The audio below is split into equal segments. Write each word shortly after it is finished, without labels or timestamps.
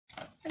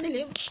Ang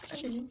dilim. Ang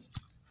dilim.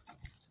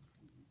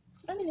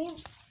 Ang dilim.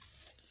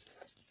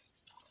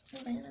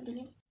 Ang dilim. Ang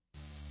dilim.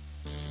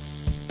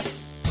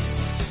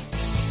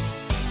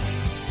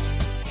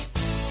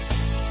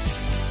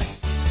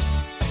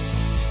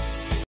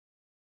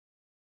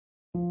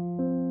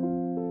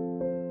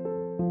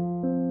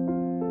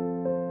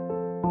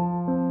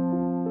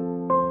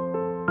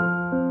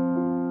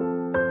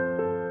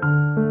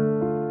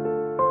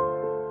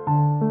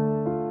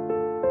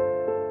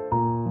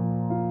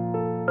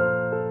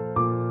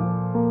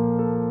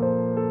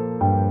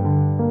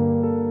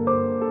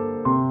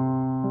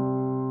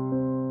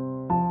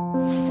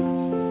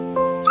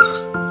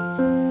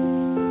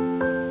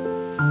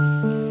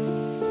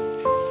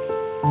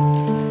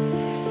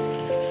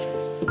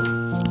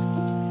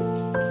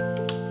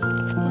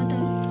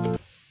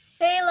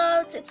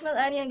 It's Mell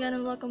Annie again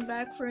and welcome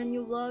back for a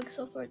new vlog.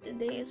 So for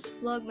today is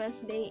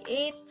Vlogmas Day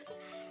 8.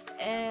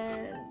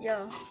 And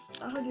yeah,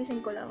 kakagising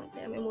ko lang.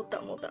 Kaya may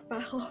muta-muta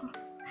pa ako.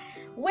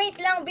 Wait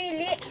lang,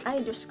 Billy!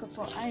 Ay, Diyos ko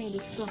po. Ay,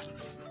 Diyos ko.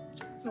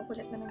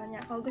 Makulit na naman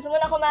niya ako. Gusto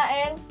mo na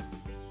kumain?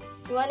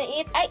 You wanna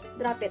eat? Ay,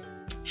 drop it.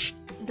 Shh,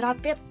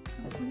 drop it.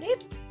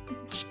 Makulit.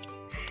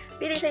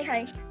 Billy, say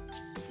hi.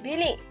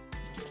 Billy!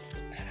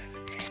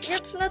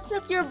 It's not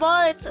your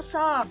ball. It's a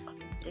sock.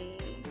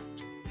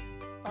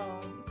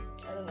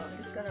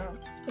 Gonna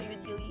play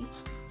with Billy.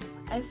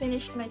 I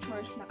finished my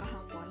chores na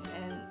kahapon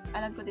and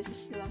alam ko this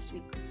is the last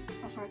week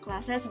of our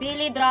classes.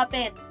 Billy, drop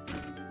it!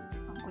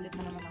 Ang kulit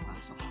na naman ang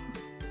aso ko.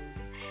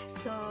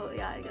 So,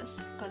 yeah, I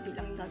guess konti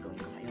lang yung gagawin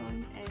ko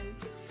ngayon. And,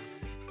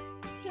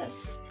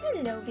 yes.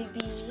 Hello,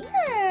 baby!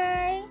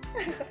 Hi!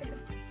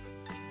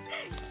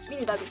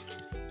 Billy, baby.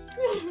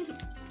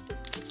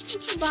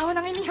 Baho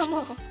nang inihaw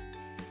mo ako.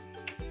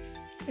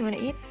 You wanna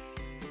eat?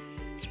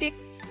 Speak.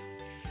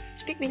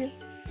 Speak, Billy.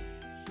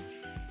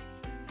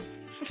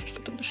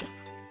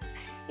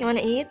 You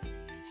wanna eat?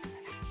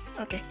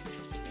 Okay,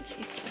 let's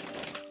eat.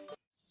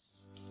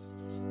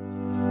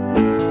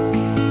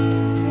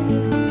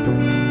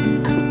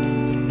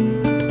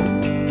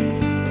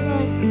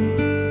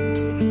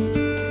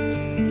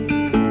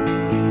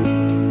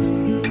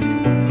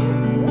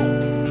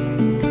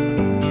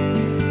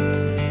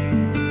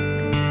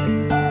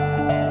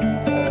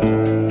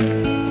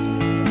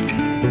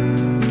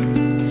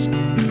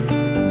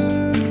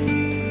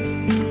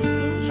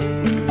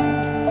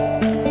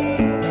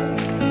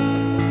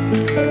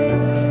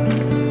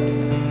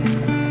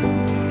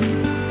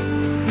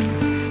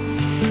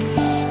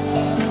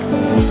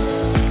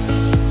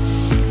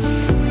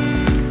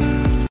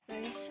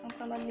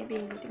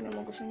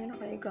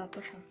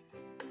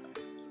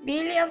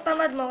 Billy, ang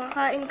tamad mo.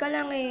 Kakain ka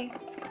lang eh.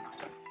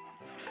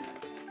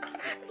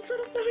 Ang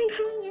sarap naman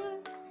gano'n yun.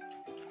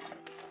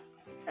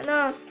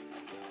 Ano?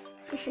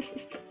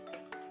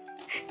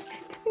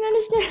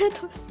 Pinalis niya na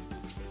to.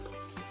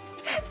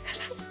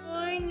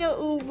 Ay,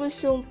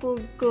 naubos yung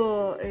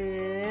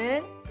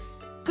pagkain.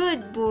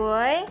 Good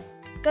boy.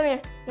 Come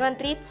here. You want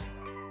treats?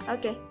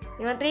 Okay.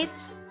 You want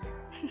treats?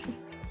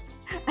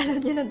 Alam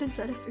niya na dun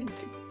sa left yung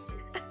treats.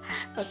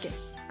 Okay.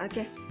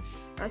 Okay.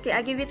 Okay,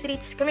 I'll give you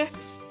treats. Come here.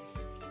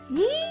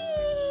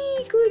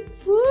 Yay! Good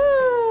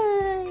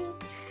boy!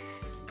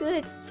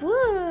 Good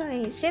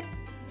boy! Sit!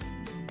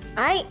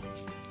 Ay!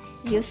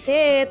 You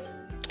sit!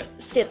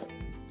 Sit!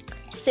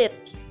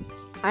 Sit!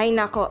 Ay,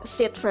 nako!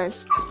 Sit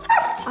first!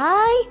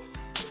 Ay!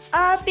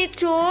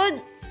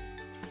 Attitude!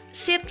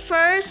 Sit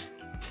first!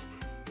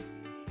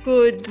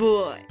 Good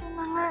boy! Ito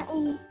na nga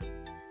eh.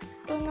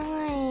 Ito na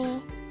nga eh.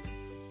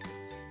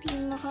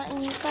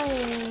 Pinakain ka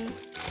eh.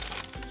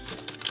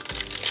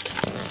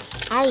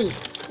 Ay!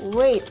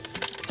 Wait!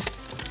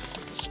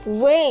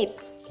 Wait!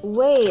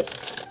 Wait!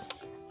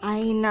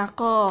 Ay,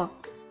 nako.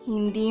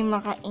 Hindi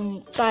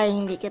makaintay.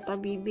 Hindi kita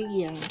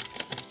bibigyan.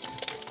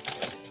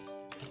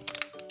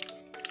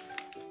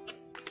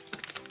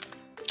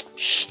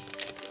 Shh!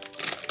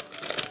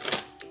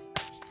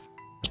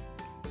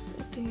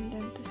 Ito yung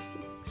dentist.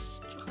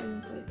 Tsaka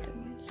yung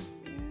vitamins.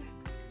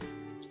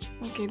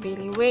 Okay,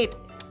 Billy. Wait!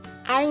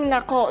 Ay,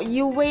 nako.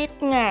 You wait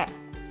nga.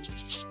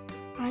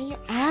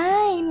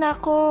 Ay,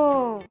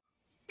 nako.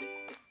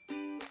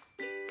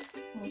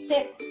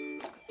 Sit.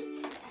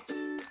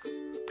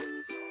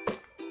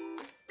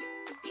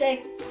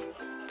 Shake.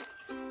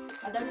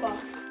 Other paw.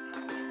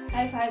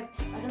 High five.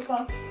 Other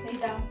paw. Lay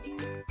down.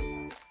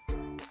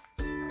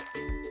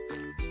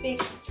 Speak.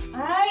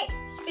 Ay!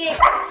 Speak.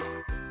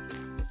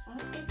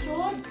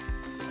 Attitude.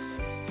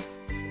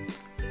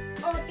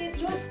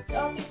 Attitude.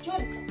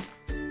 Attitude.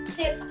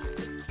 Sit.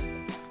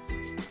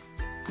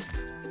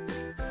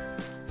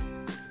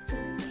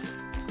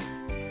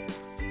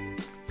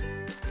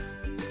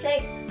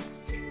 Shake.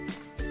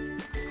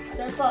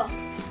 Other paw.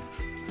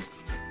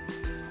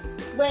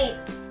 Wait.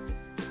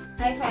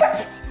 High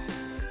five.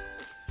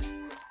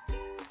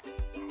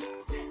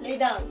 Lay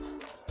down.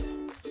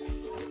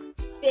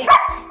 Speak.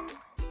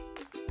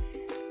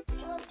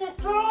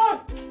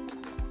 Attitude.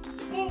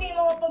 Hindi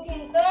mo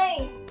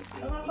mapaghintay.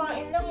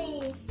 Nakakain lang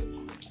eh.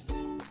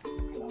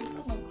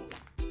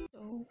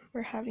 So,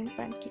 we're having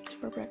pancakes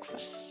for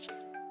breakfast.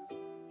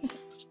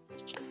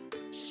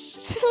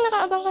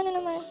 Nakaabang ka na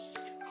naman.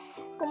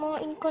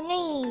 Kumain ka na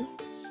eh.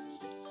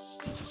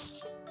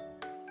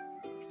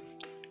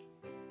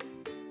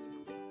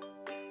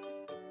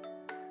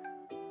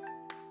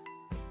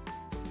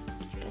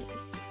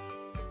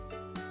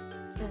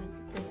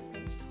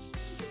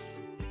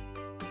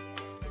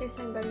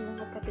 Isang galing ng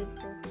kapatid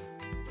ko.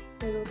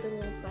 Naluto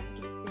niya ng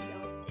pancake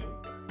without egg.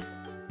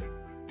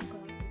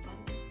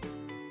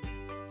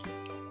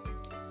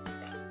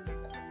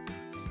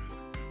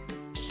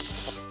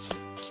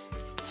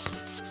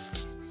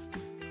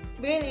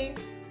 Really?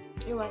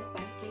 You want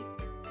pancake?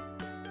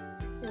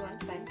 You want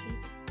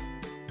pancake?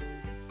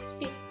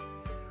 Spit.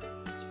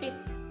 Spit.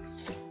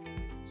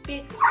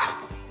 Spit.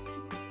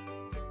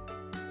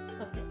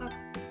 Okay, up.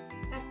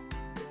 Up.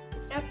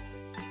 Up.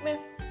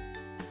 Move.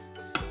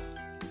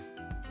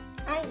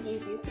 I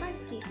give you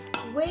pancake.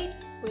 Wait,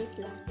 wait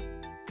lang.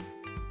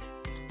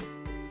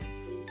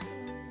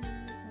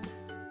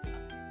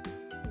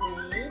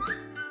 Wait.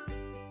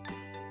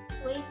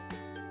 Wait.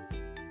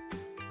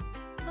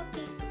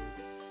 Okay.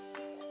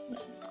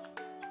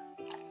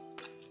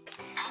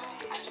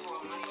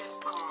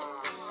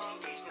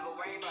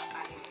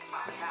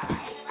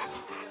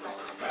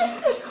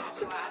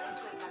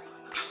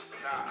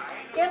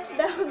 Get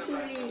down,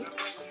 please.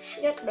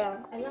 Get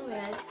down. Alam mo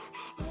yan?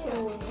 So,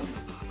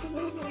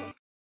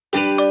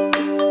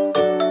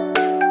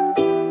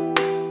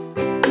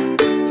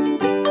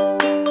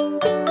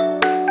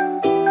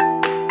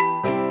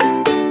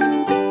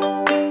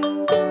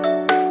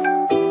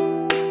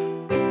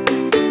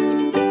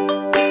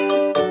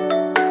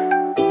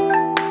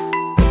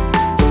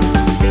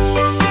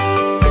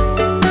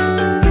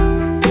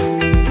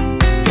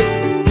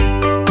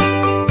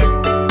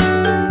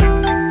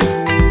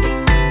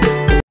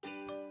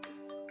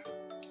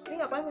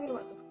 paano mo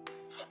ginawa ito?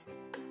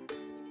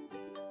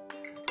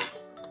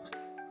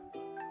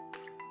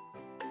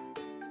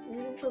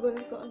 Hindi siya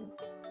ganun ka ano.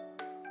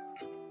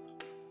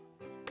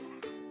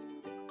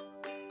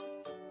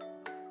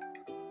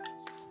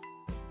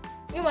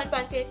 You want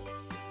pancake?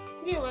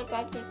 You want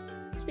pancake?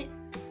 Speak.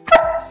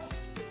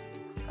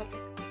 Okay.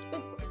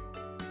 Good.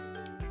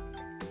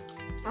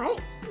 Ay!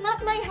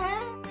 Not my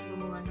hand!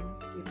 Gumawa ng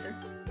Twitter.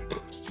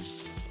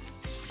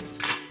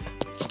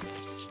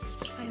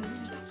 Ayaw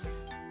na.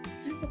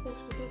 Saan pa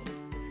post ko ito?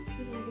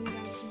 Hindi na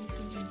ginagamit ng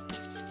screen.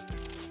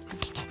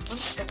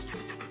 One step.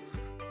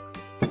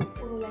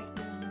 Puro like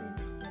na lang din.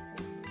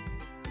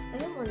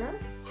 Ayaw mo na?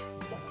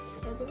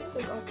 Sabi mo,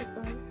 tag-output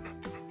tayo.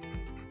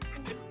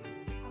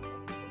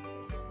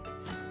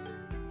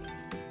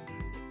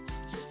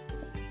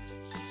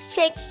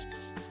 Shake.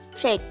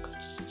 Shake.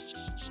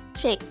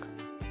 Shake.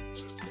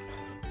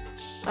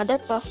 Other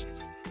pa.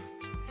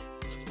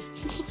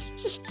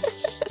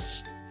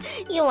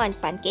 You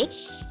want pancake?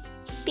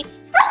 Pick.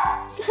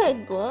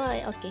 Good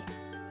boy. Okay.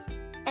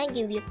 I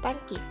give you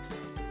pancake.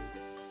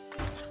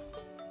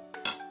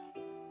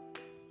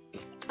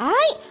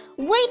 Ay!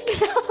 Wait!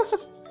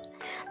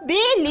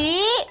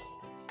 Billy!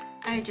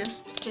 I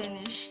just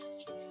finished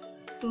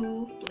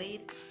 2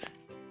 plates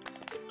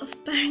of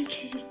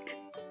pancake.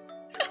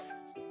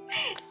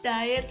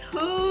 Diet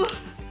who?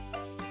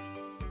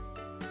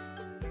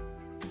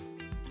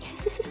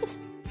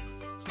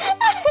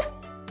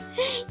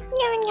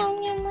 Yum, yum,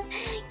 yum.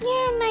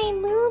 You're my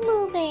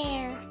boo-boo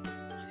bear.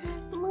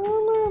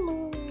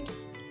 Boo-boo-boo.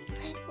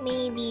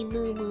 Maybe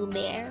boo-boo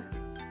bear.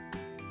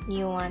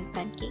 You want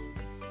pancake?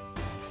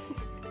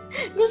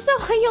 Gusto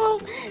ko yung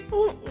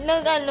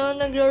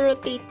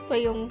nag-rotate pa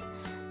yung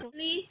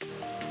Billy,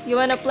 you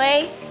wanna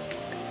play?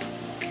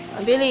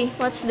 Billy,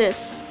 what's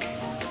this?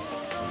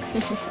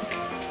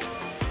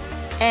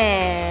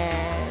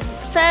 And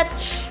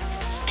fetch.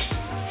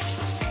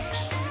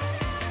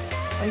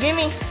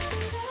 Gimme.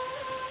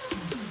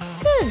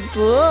 Good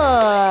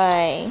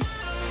boy.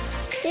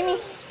 Gimme.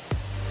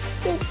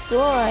 Good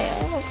boy.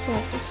 I will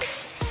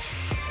focus.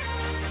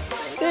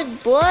 Good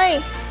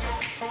boy.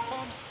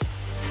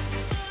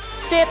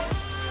 Sit.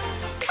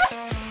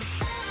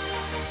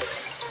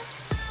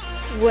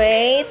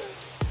 Wait.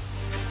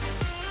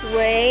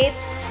 Wait.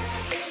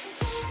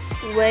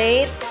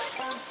 Wait.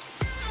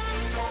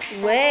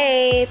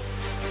 Wait.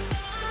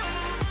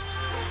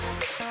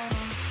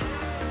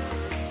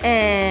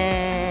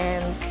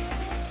 And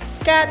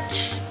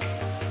catch.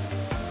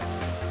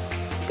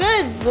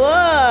 Good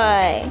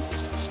boy.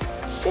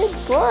 Good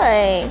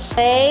boy.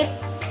 Wait.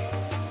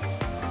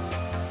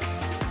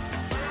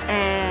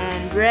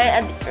 And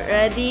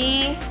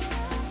ready.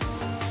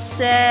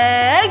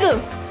 Set.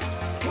 Go.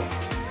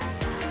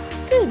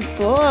 Good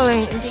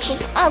boy.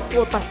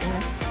 Putang ina.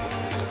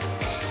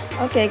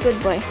 Okay, good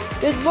boy.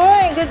 Good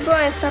boy. Good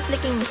boy. Stop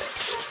licking me.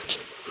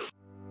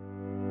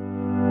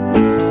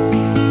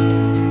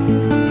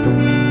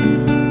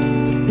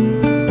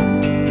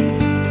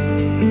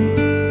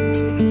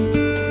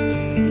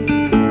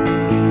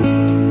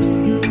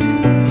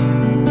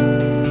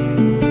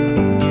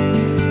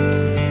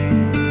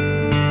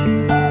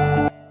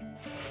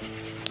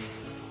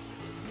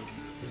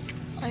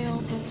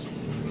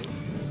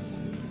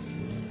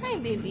 Hi,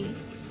 baby.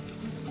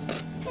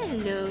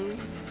 Hello.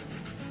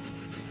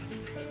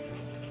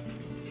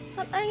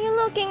 What are you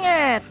looking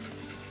at?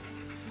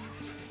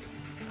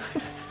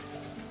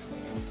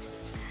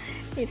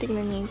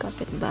 Titignan niyo yung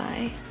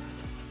kapitbahay.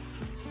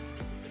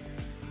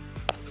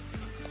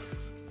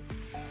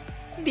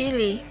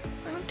 Billy,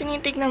 anong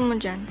tinitignan mo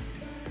dyan?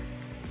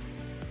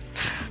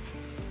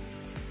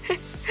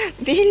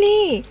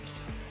 Billy!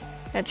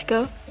 Let's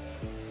go.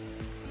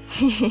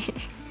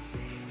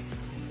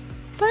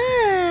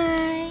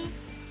 Bye!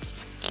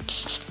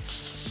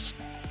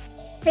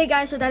 Hey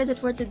guys, so that is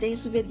it for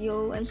today's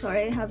video. I'm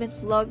sorry I haven't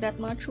vlogged that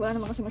much. Wala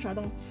naman kasi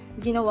masyadong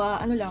ginawa.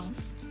 Ano lang,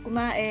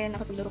 kumain,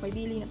 nakapaglaro kay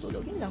Billy,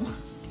 natulog. Yun lang.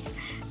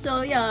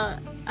 So yeah,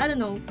 I don't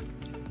know.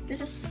 This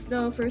is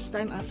the first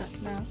time ata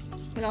na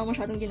wala akong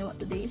masyadong ginawa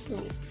today. So,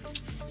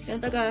 yun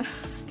taga.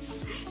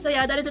 So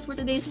yeah, that is it for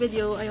today's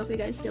video. I hope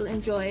you guys still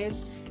enjoyed.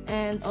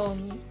 And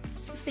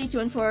stay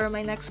tuned for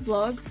my next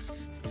vlog.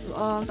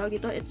 Tawag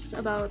dito, it's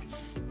about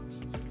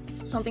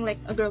something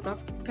like a girl talk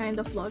kind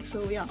of vlog.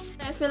 So yeah,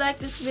 if you like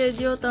this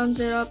video,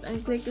 thumbs it up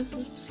and click the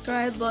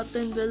subscribe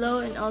button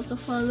below, and also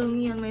follow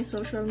me on my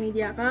social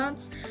media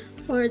accounts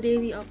for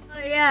daily updates.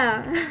 So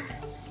yeah,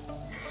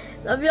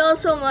 love you all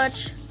so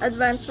much.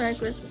 Advance Merry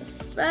Christmas.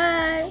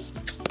 Bye.